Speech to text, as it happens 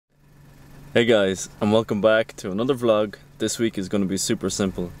Hey guys, and welcome back to another vlog. This week is going to be super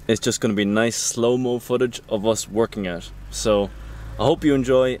simple. It's just going to be nice slow-mo footage of us working out. So I hope you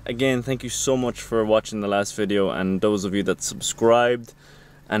enjoy. Again, thank you so much for watching the last video, and those of you that subscribed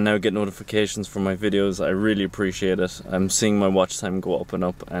and now get notifications for my videos, I really appreciate it. I'm seeing my watch time go up and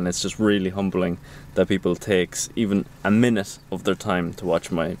up, and it's just really humbling that people takes even a minute of their time to watch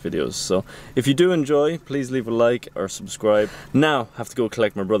my videos. So if you do enjoy, please leave a like or subscribe. Now I have to go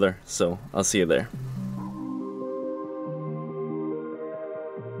collect my brother, so I'll see you there.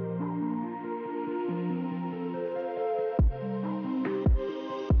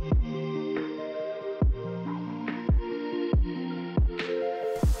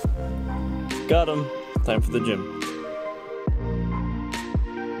 Got him. Time for the gym.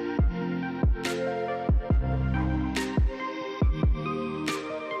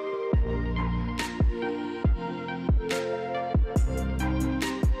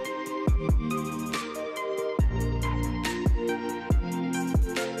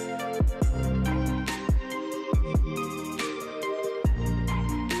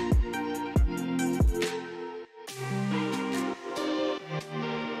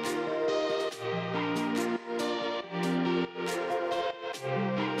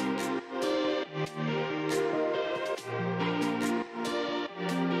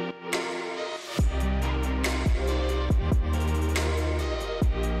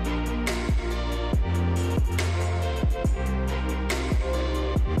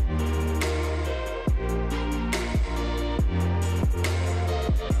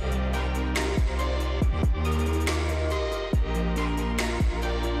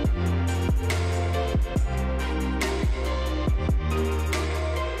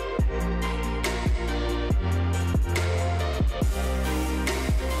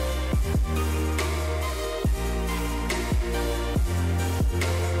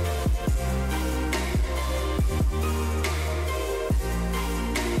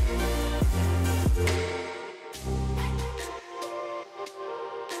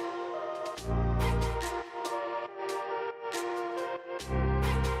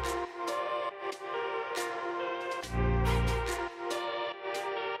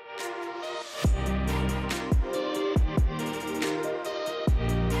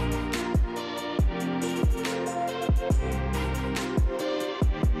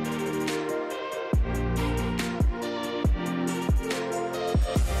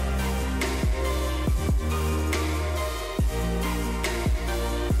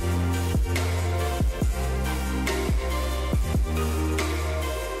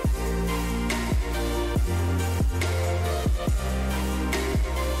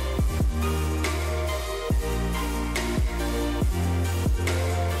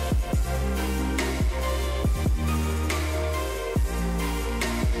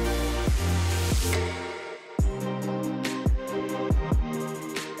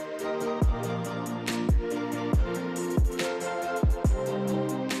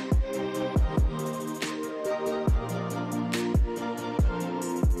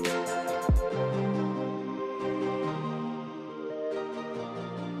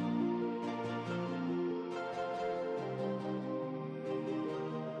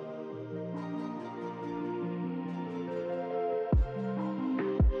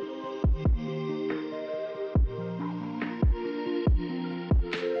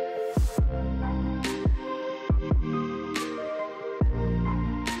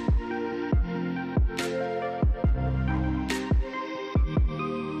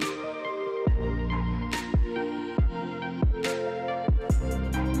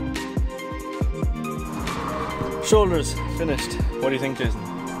 Shoulders finished. What do you think, Jason?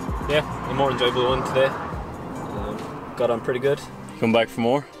 Yeah, a more enjoyable one today. Got on pretty good. Come back for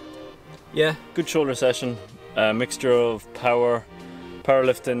more? Yeah. Good shoulder session. A mixture of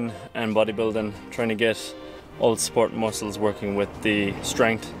powerlifting and bodybuilding, trying to get all the support muscles working with the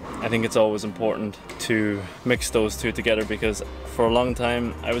strength. I think it's always important to mix those two together, because for a long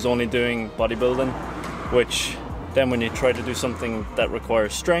time I was only doing bodybuilding, which then when you try to do something that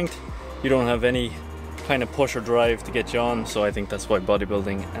requires strength, you don't have any kind of push or drive to get you on. So I think that's why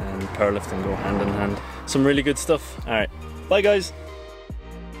bodybuilding and powerlifting go hand in hand. Some really good stuff. Alright, bye guys!